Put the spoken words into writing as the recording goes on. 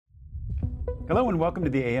Hello and welcome to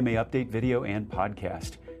the AMA Update video and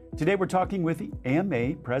podcast. Today we're talking with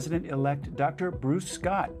AMA President-elect Dr. Bruce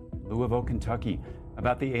Scott, Louisville, Kentucky,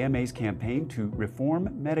 about the AMA's campaign to reform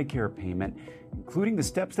Medicare payment, including the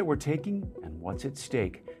steps that we're taking and what's at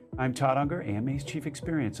stake. I'm Todd Unger, AMA's Chief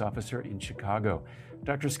Experience Officer in Chicago.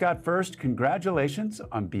 Dr. Scott, first, congratulations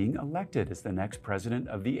on being elected as the next president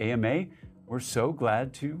of the AMA. We're so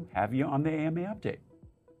glad to have you on the AMA Update.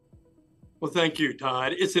 Well, thank you,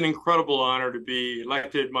 Todd. It's an incredible honor to be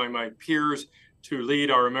elected by my peers to lead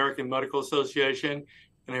our American Medical Association,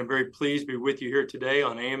 and I'm very pleased to be with you here today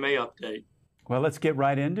on AMA Update. Well, let's get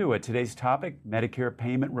right into it. Today's topic, Medicare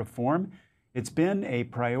payment reform. It's been a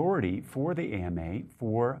priority for the AMA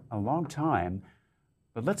for a long time,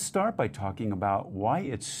 but let's start by talking about why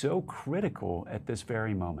it's so critical at this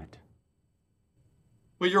very moment.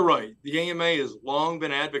 Well, you're right. The AMA has long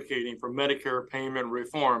been advocating for Medicare payment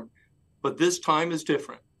reform, but this time is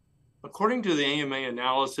different. According to the AMA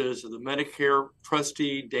analysis of the Medicare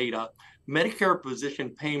trustee data, Medicare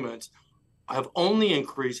physician payments have only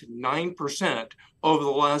increased 9% over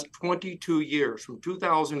the last 22 years, from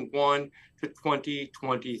 2001 to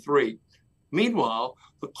 2023. Meanwhile,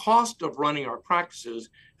 the cost of running our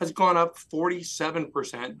practices has gone up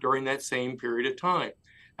 47% during that same period of time.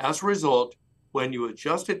 As a result, when you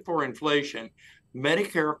adjust it for inflation,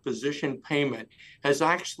 Medicare physician payment has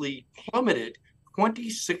actually plummeted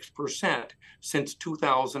 26% since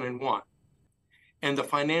 2001. And the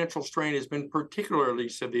financial strain has been particularly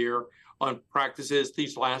severe on practices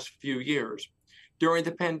these last few years. During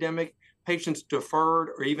the pandemic, patients deferred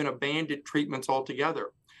or even abandoned treatments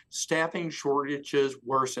altogether. Staffing shortages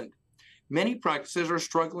worsened. Many practices are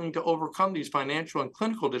struggling to overcome these financial and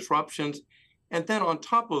clinical disruptions. And then on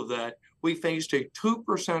top of that, we faced a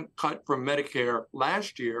 2% cut from Medicare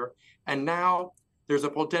last year, and now there's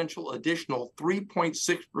a potential additional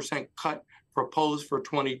 3.6% cut proposed for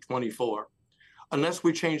 2024. Unless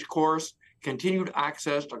we change course, continued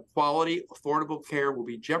access to quality, affordable care will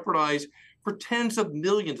be jeopardized for tens of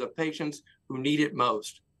millions of patients who need it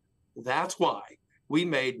most. That's why we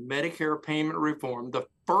made Medicare payment reform the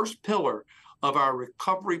first pillar of our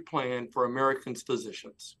recovery plan for Americans'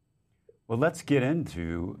 physicians. Well, let's get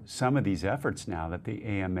into some of these efforts now that the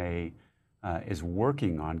AMA is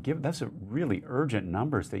working on. That's a really urgent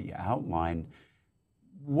numbers that you outlined.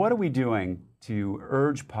 What are we doing to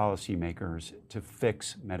urge policymakers to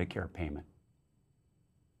fix Medicare payment?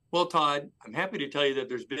 Well, Todd, I'm happy to tell you that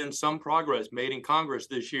there's been some progress made in Congress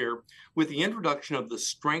this year with the introduction of the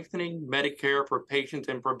Strengthening Medicare for Patients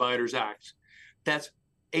and Providers Act. That's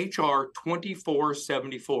H.R.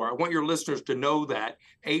 2474. I want your listeners to know that,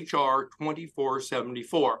 H.R.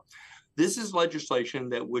 2474. This is legislation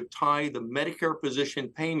that would tie the Medicare physician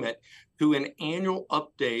payment to an annual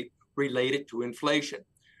update related to inflation.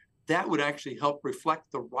 That would actually help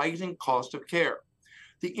reflect the rising cost of care.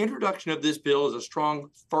 The introduction of this bill is a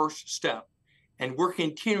strong first step, and we're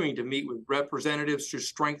continuing to meet with representatives to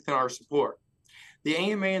strengthen our support. The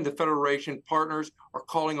AMA and the Federation partners are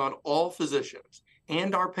calling on all physicians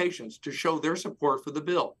and our patients to show their support for the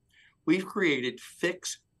bill. We've created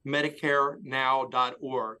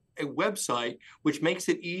fixmedicarenow.org, a website which makes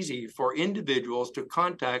it easy for individuals to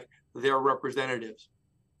contact their representatives.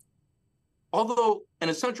 Although an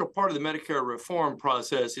essential part of the Medicare reform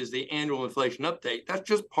process is the annual inflation update, that's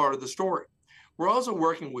just part of the story. We're also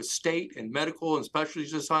working with state and medical and specialty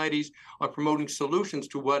societies on promoting solutions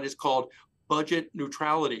to what is called budget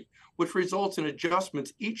neutrality, which results in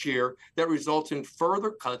adjustments each year that results in further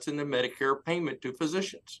cuts in the Medicare payment to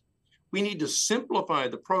physicians. We need to simplify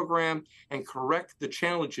the program and correct the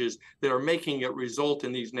challenges that are making it result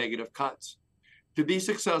in these negative cuts. To be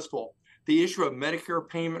successful, the issue of Medicare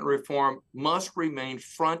payment reform must remain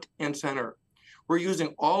front and center. We're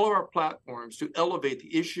using all of our platforms to elevate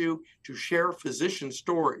the issue, to share physician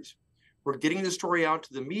stories. We're getting the story out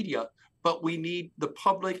to the media, but we need the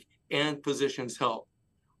public and physicians' help.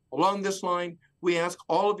 Along this line, we ask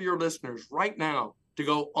all of your listeners right now to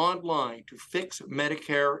go online to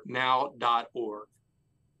fixmedicarenow.org.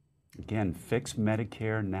 Again,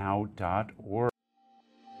 fixmedicarenow.org.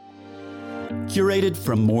 Curated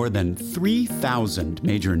from more than 3,000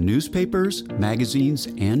 major newspapers, magazines,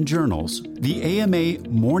 and journals, the AMA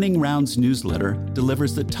Morning Rounds newsletter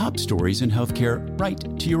delivers the top stories in healthcare right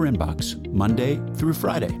to your inbox, Monday through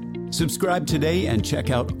Friday. Subscribe today and check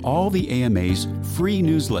out all the AMA's free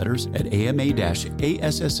newsletters at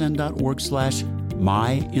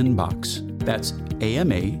ama-assn.org/myinbox. That's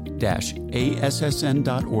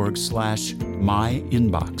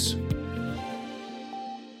ama-assn.org/myinbox.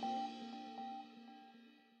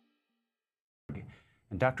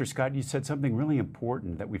 And Dr. Scott, you said something really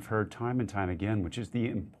important that we've heard time and time again, which is the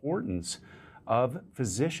importance of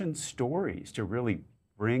physician stories to really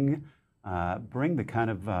bring the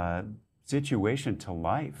kind of situation to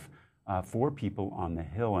life for people on the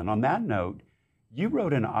Hill. And on that note, you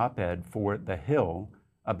wrote an op-ed for The Hill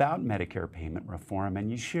about Medicare payment reform,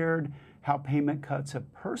 and you shared how payment cuts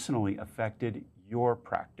have personally affected your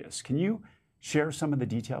practice. Can you share some of the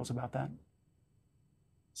details about that?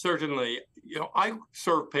 Certainly. I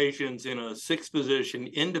serve patients in a 6-physician,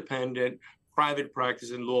 independent, private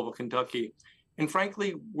practice in Louisville, Kentucky. And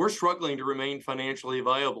frankly, we're struggling to remain financially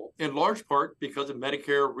viable, in large part because of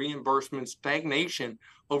Medicare reimbursement stagnation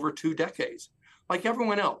over 2 decades. Like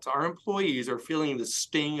everyone else, our employees are feeling the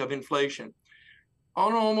sting of inflation.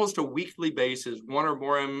 On almost a weekly basis, one or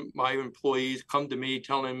more of my employees come to me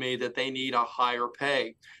telling me that they need a higher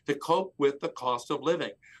pay to cope with the cost of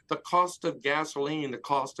living, the cost of gasoline, the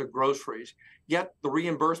cost of groceries. Yet the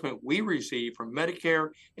reimbursement we receive from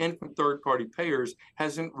Medicare and from third-party payers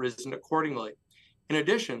hasn't risen accordingly. In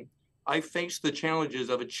addition, I face the challenges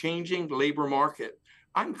of a changing labor market.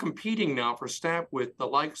 I'm competing now for staff with the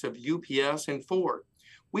likes of UPS and Ford.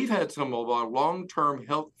 We've had some of our long-term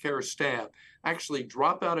healthcare staff actually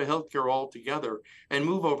drop out of healthcare altogether and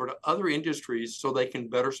move over to other industries so they can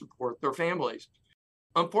better support their families.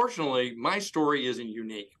 Unfortunately, my story isn't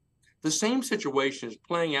unique. The same situation is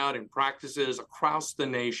playing out in practices across the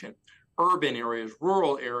nation, urban areas,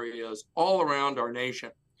 rural areas, all around our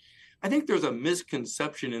nation. I think there's a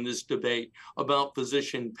misconception in this debate about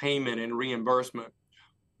physician payment and reimbursement.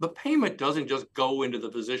 The payment doesn't just go into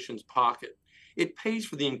the physician's pocket. It pays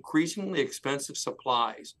for the increasingly expensive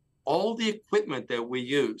supplies, all the equipment that we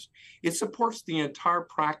use. It supports the entire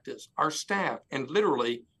practice, our staff, and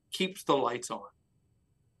literally keeps the lights on.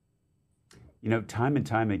 Time and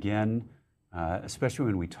time again, especially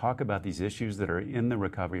when we talk about these issues that are in the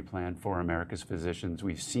recovery plan for America's physicians,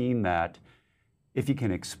 we've seen that if you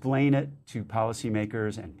can explain it to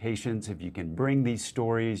policymakers and patients, if you can bring these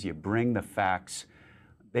stories, you bring the facts,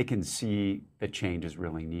 they can see that change is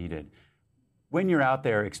really needed. When you're out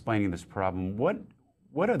there explaining this problem,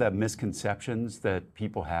 what are the misconceptions that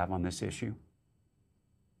people have on this issue?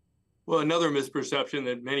 Well, another misperception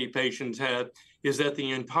that many patients have is that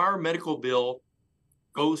the entire medical bill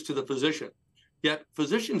goes to the physician. Yet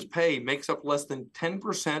physicians' pay makes up less than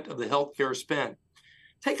 10% of the healthcare spend.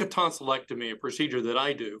 Take a tonsillectomy, a procedure that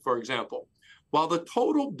I do, for example. While the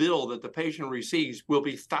total bill that the patient receives will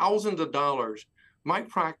be thousands of dollars, my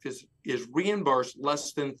practice is reimbursed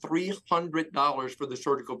less than $300 for the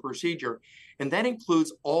surgical procedure, and that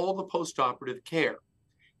includes all the postoperative care.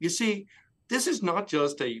 You see, this is not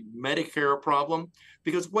just a Medicare problem,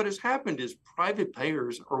 because what has happened is private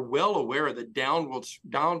payers are well aware of the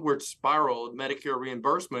downward spiral of Medicare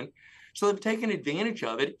reimbursement, so they've taken advantage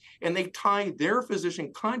of it, and they tie their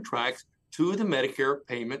physician contracts to the Medicare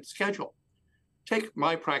payment schedule. Take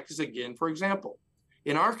my practice again, for example.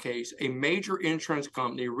 In our case, a major insurance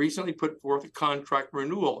company recently put forth a contract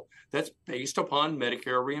renewal that's based upon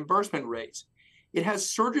Medicare reimbursement rates. It has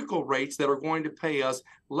surgical rates that are going to pay us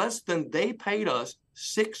less than they paid us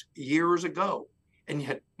 6 years ago. And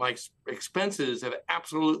yet my expenses have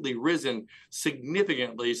absolutely risen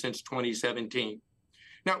significantly since 2017.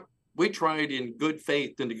 Now, we tried in good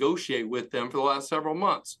faith to negotiate with them for the last several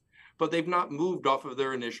months, but they've not moved off of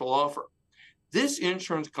their initial offer. This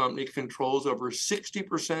insurance company controls over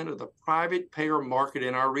 60% of the private payer market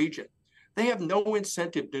in our region. They have no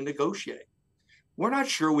incentive to negotiate. We're not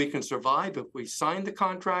sure we can survive if we sign the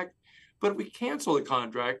contract, but if we cancel the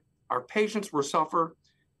contract, our patients will suffer,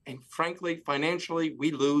 and frankly, financially,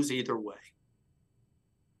 we lose either way.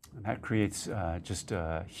 That creates just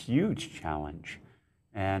a huge challenge.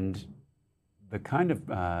 And the kind of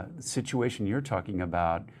situation you're talking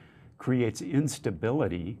about creates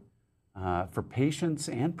instability for patients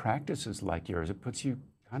and practices like yours. It puts you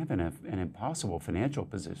kind of in an impossible financial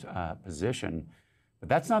position. But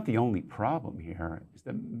that's not the only problem here. Is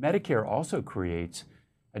that Medicare also creates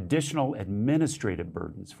additional administrative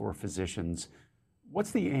burdens for physicians. What's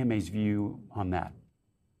the AMA's view on that?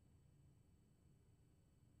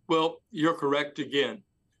 Well, you're correct again.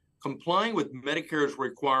 Complying with Medicare's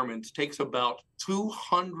requirements takes about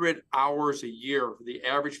 200 hours a year for the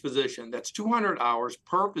average physician. That's 200 hours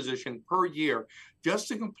per physician per year just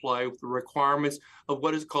to comply with the requirements of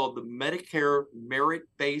what is called the Medicare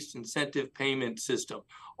Merit-Based Incentive Payment System,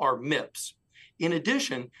 or MIPS. In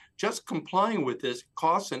addition, just complying with this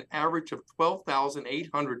costs an average of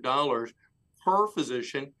 $12,800 per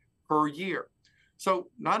physician per year. So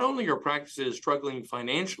not only are practices struggling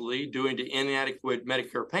financially due to inadequate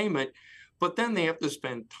Medicare payment, but then they have to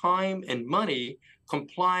spend time and money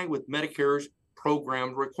complying with Medicare's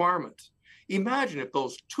program requirements. Imagine if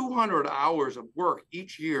those 200 hours of work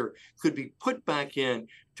each year could be put back in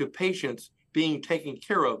to patients being taken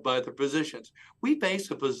care of by the physicians. We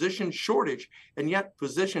face a physician shortage, and yet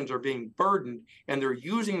physicians are being burdened, and they're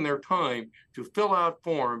using their time to fill out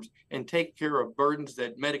forms and take care of burdens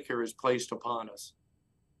that Medicare has placed upon us.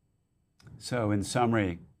 So in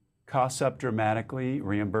summary, costs up dramatically,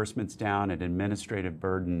 reimbursements down, and administrative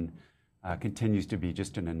burden continues to be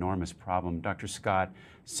just an enormous problem. Dr. Scott,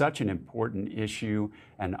 such an important issue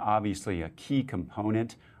and obviously a key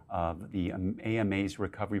component of the AMA's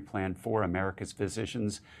recovery plan for America's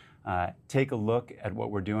physicians. Take a look at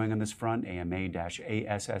what we're doing on this front,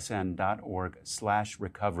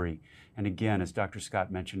 ama-assn.org/recovery. And again, as Dr.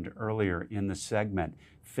 Scott mentioned earlier in the segment,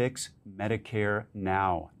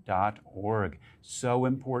 fixmedicarenow.org. So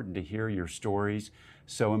important to hear your stories.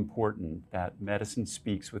 So important that medicine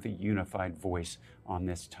speaks with a unified voice on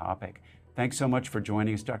this topic. Thanks so much for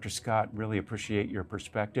joining us, Dr. Scott. Really appreciate your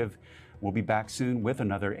perspective. We'll be back soon with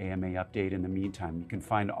another AMA update. In the meantime, you can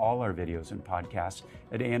find all our videos and podcasts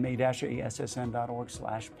at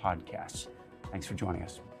ama-assn.org/podcasts. Thanks for joining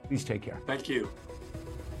us. Please take care. Thank you.